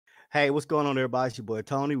Hey, what's going on, everybody? It's your boy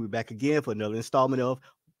Tony. We're back again for another installment of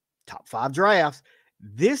Top 5 Drafts.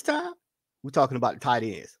 This time, we're talking about the tight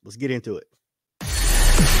ends. Let's get into it.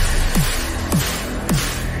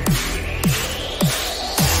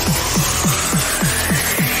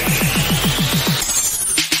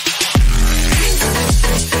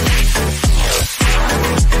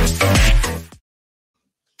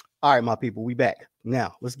 All right, my people, we back.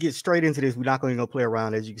 Now, let's get straight into this. We're not going to go play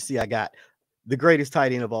around. As you can see, I got the greatest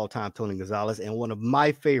tight end of all time, Tony Gonzalez, and one of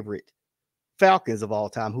my favorite Falcons of all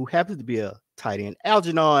time, who happens to be a tight end,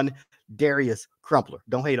 Algernon Darius Crumpler.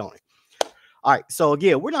 Don't hate on it. All right, so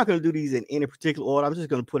again, we're not going to do these in any particular order. I'm just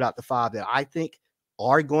going to put out the 5 that I think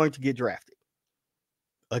are going to get drafted.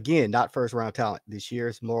 Again, not first round talent this year.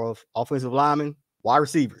 It's more of offensive linemen, wide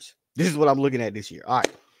receivers. This is what I'm looking at this year. All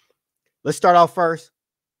right, let's start off first.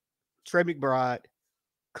 Trey McBride,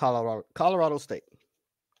 Colorado State.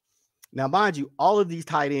 Now, mind you, all of these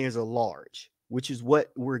tight ends are large, which is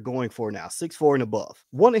what we're going for now, 6'4" and above.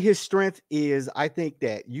 One of his strengths is I think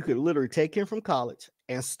that you could literally take him from college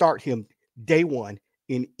and start him day one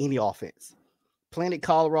in any offense. Playing at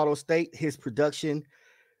Colorado State, his production,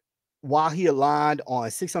 while he aligned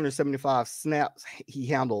on 675 snaps, he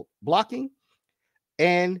handled blocking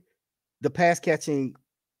and the pass catching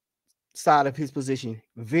side of his position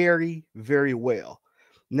very, very well.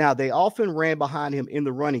 Now, they often ran behind him in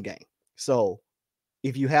the running game. So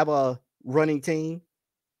if you have a running team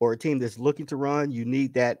or a team that's looking to run, you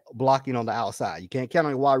need that blocking on the outside. You can't count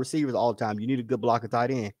on your wide receivers all the time. You need a good blocker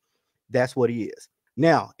tight end. That's what he is.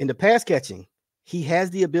 Now, in the pass catching, he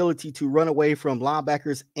has the ability to run away from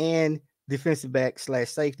linebackers and defensive backs /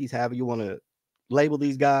 safeties, however you want to label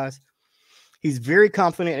these guys. He's very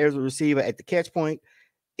confident as a receiver at the catch point,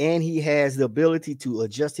 and he has the ability to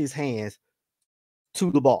adjust his hands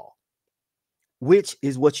to the ball, which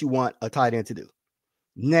is what you want a tight end to do.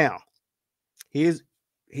 Now, he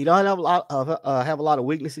doesn't have a lot of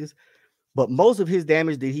weaknesses, but most of his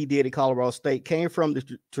damage that he did at Colorado State came from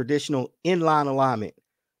the traditional inline alignment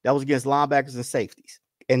that was against linebackers and safeties,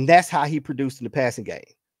 and that's how he produced in the passing game.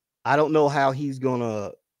 I don't know how he's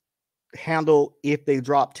gonna handle if they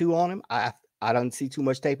drop 2 on him. I don't see too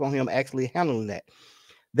much tape on him actually handling that.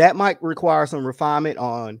 That might require some refinement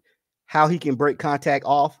on how he can break contact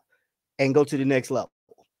off and go to the next level.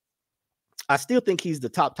 I still think he's the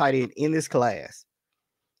top tight end in this class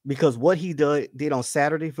because what he did on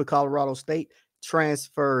Saturday for Colorado State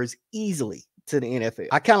transfers easily to the NFL.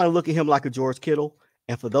 I kind of look at him like a George Kittle,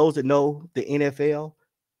 and for those that know the NFL,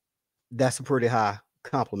 that's a pretty high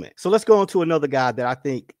compliment. So let's go on to another guy that I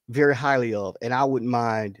think very highly of, and I wouldn't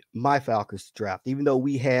mind my Falcons draft, even though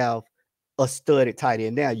we have a stud at tight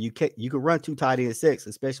end. Now you can run 2 tight end sets,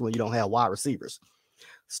 especially when you don't have wide receivers.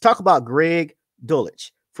 Let's talk about Greg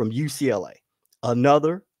Dulcich from UCLA.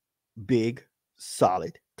 Another big,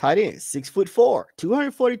 solid tight end, 6'4",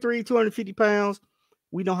 243, 250 pounds.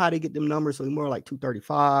 We know how they get them numbers, so more like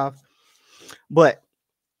 235. But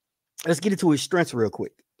let's get into his strengths real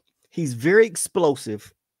quick. He's very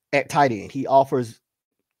explosive at tight end. He offers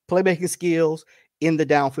playmaking skills in the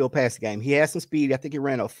downfield passing game. He has some speed. I think he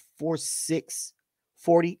ran a 4.6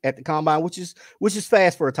 40 at the combine, which is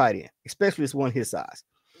fast for a tight end, especially this one his size.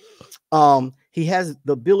 He has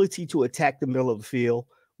the ability to attack the middle of the field,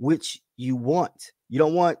 which you want. You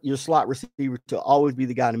don't want your slot receiver to always be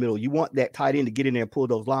the guy in the middle. You want that tight end to get in there and pull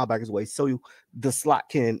those linebackers away so the slot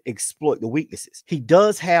can exploit the weaknesses. He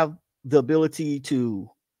does have the ability to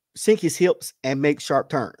sink his hips and make sharp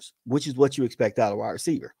turns, which is what you expect out of a wide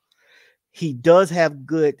receiver. He does have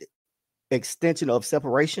good extension of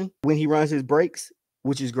separation when he runs his breaks,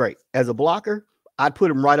 which is great. As a blocker, I'd put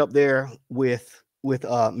him right up there with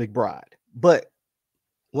McBride. But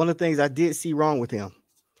one of the things I did see wrong with him,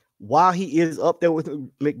 while he is up there with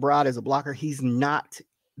McBride as a blocker, he's not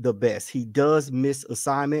the best. He does miss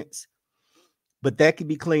assignments, but that can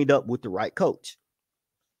be cleaned up with the right coach.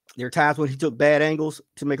 There are times when he took bad angles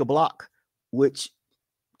to make a block, which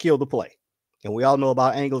killed the play. And we all know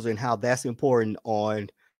about angles and how that's important on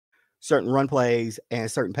certain run plays and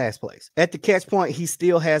certain pass plays. At the catch point, he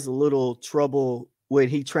still has a little trouble when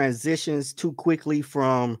he transitions too quickly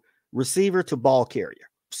from receiver to ball carrier.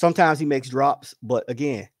 Sometimes he makes drops, but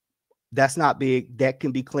again, that's not big. That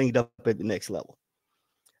can be cleaned up at the next level.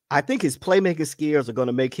 I think his playmaking skills are going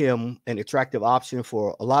to make him an attractive option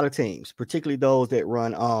for a lot of teams, particularly those that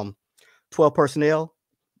run 12 personnel,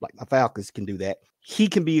 like my Falcons can do that. He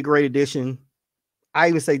can be a great addition. I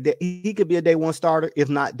even say that he could be a day one starter, if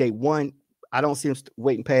not day one. I don't see him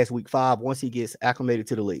waiting past week 5 once he gets acclimated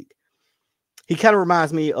to the league. He kind of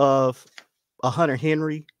reminds me of a Hunter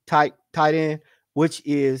Henry type tight end, which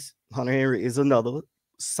is Hunter Henry is another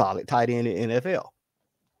solid tight end in the NFL.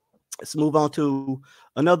 Let's move on to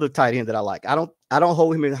another tight end that I like. I don't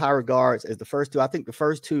hold him in high regards as the first two. I think the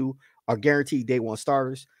first two are guaranteed day one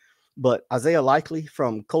starters. But Isaiah Likely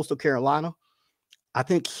from Coastal Carolina, I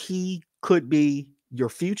think he could be your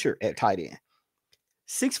future at tight end.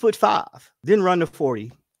 6'5", didn't run the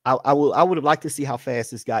 40. I would have liked to see how fast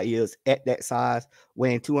this guy is at that size,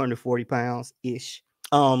 weighing 240 pounds ish.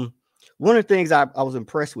 One of the things I was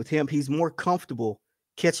impressed with him, he's more comfortable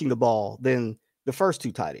catching the ball than the first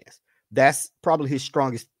two tight ends. That's probably his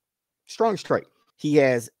strongest trait. He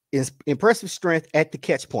has impressive strength at the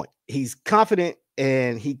catch point. He's confident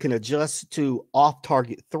and he can adjust to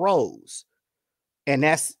off-target throws. And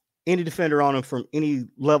that's any defender on him from any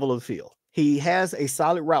level of the field. He has a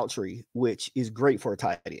solid route tree, which is great for a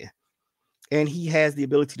tight end. And he has the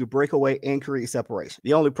ability to break away and create separation.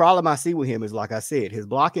 The only problem I see with him is, like I said, his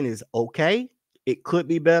blocking is okay. It could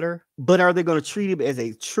be better. But are they going to treat him as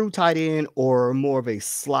a true tight end or more of a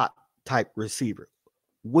slot type receiver?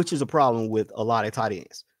 Which is a problem with a lot of tight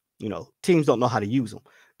ends. You know, teams don't know how to use them.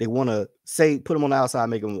 They want to say, put them on the outside,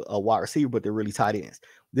 make them a wide receiver, but they're really tight ends.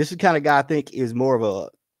 This is the kind of guy I think is more of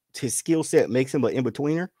his skill set makes him an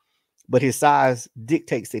in-betweener, but his size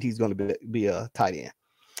dictates that he's going to be a tight end.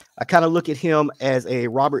 I kind of look at him as a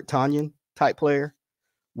Robert Tonyan type player,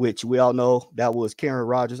 which we all know that was Aaron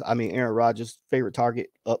Rodgers' favorite target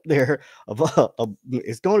up there.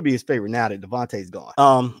 It's going to be his favorite now that Devontae's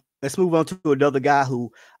gone. Let's move on to another guy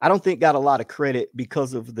who I don't think got a lot of credit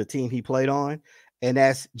because of the team he played on, and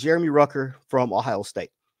that's Jeremy Ruckert from Ohio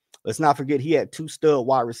State. Let's not forget he had two stud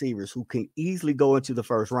wide receivers who can easily go into the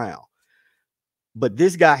first round. But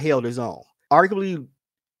this guy held his own. Arguably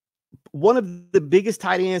one of the biggest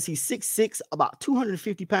tight ends. He's 6'6", about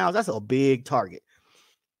 250 pounds. That's a big target.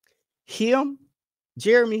 Him,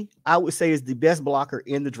 Jeremy, I would say is the best blocker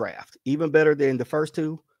in the draft. Even better than the first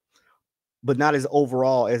two, but not as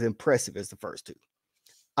overall as impressive as the first two.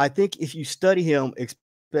 I think if you study him,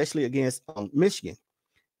 especially against Michigan,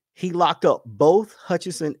 he locked up both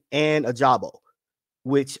Hutchinson and Ajabo,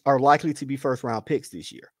 which are likely to be first-round picks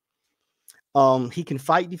this year. He can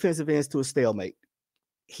fight defensive ends to a stalemate.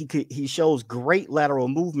 He shows great lateral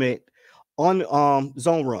movement on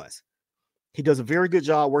zone runs. He does a very good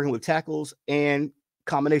job working with tackles and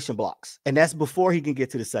combination blocks, and that's before he can get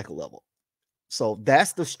to the second level. So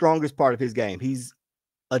that's the strongest part of his game. He's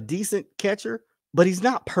a decent catcher, but he's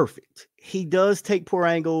not perfect. He does take poor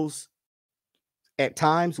angles at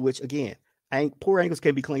times, which again, poor angles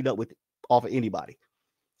can be cleaned up off of anybody.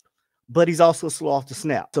 But he's also slow off the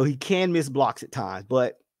snap, so he can miss blocks at times.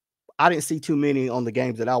 But I didn't see too many on the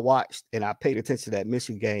games that I watched, and I paid attention to that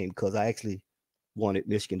Michigan game because I actually wanted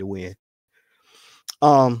Michigan to win.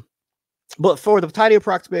 But for the tight end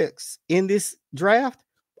prospects in this draft,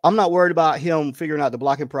 I'm not worried about him figuring out the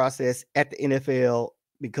blocking process at the NFL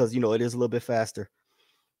because, it is a little bit faster.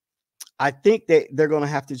 I think that they're going to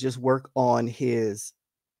have to just work on his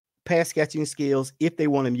pass catching skills if they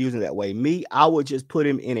want him using that way. I would just put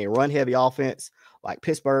him in a run-heavy offense like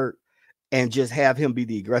Pittsburgh and just have him be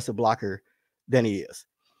the aggressive blocker than he is.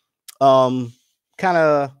 Kind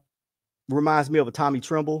of reminds me of a Tommy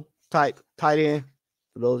Tremble type tight end.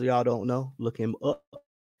 For those of y'all don't know, look him up.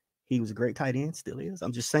 He was a great tight end, still is.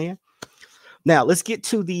 I'm just saying. Now, let's get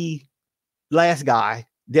to the last guy.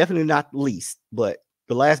 Definitely not least, but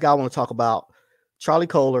the last guy I want to talk about, Charlie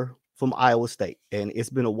Kolar from Iowa State. And it's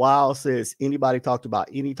been a while since anybody talked about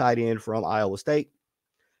any tight end from Iowa State.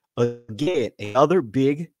 Again, another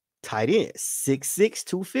big tight end, 6'6",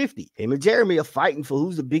 250. Him and Jeremy are fighting for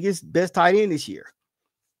who's the best tight end this year.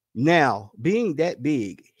 Now, being that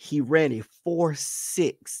big, he ran a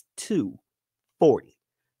 4.6 240.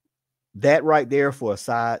 That right there for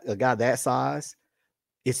a guy that size,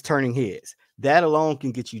 it's turning heads. That alone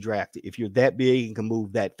can get you drafted if you're that big and can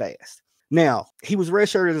move that fast. Now, he was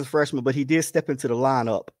redshirted as a freshman, but he did step into the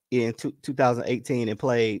lineup in 2018 and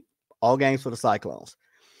played all games for the Cyclones.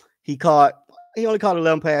 He only caught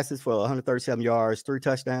 11 passes for 137 yards, 3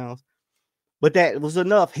 touchdowns. But that was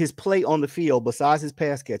enough. His play on the field, besides his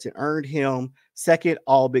pass catching, earned him second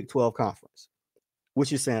all Big 12 conference,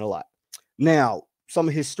 which is saying a lot. Now, some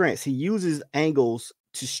of his strengths, he uses angles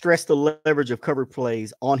to stress the leverage of cover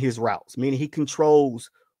plays on his routes, meaning he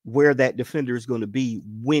controls where that defender is going to be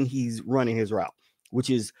when he's running his route,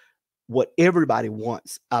 which is what everybody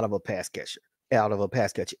wants out of a pass catcher.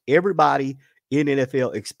 Everybody in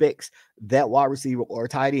NFL expects that wide receiver or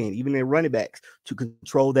tight end, even their running backs, to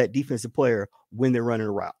control that defensive player when they're running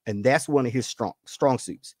a route. And that's one of his strong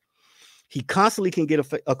suits. He constantly can get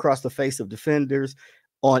across the face of defenders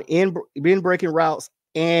on in breaking routes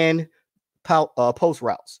and post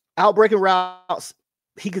routes. Out breaking routes,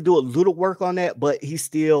 he could do a little work on that, but he's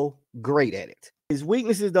still great at it. His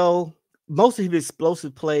weaknesses, though, most of his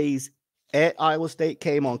explosive plays at Iowa State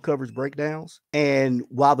came on coverage breakdowns and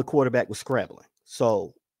while the quarterback was scrambling.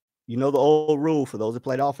 So, you know the old rule for those that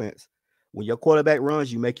played offense, when your quarterback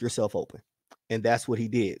runs, you make yourself open. And that's what he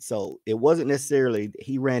did. So it wasn't necessarily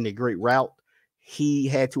he ran a great route. He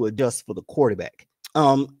had to adjust for the quarterback.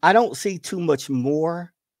 I don't see too much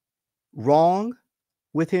more wrong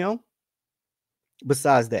with him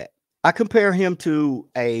besides that. I compare him to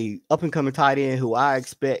a up-and-coming tight end who I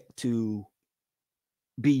expect to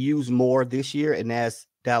be used more this year, and that's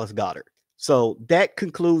Dallas Goedert. So that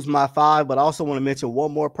concludes my 5, but I also want to mention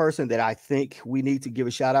one more person that I think we need to give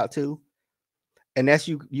a shout out to, and that's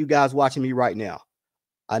you guys watching me right now.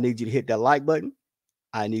 I need you to hit that like button.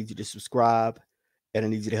 I need you to subscribe, and I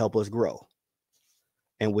need you to help us grow.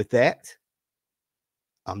 And with that,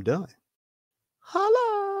 I'm done.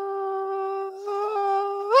 Holla!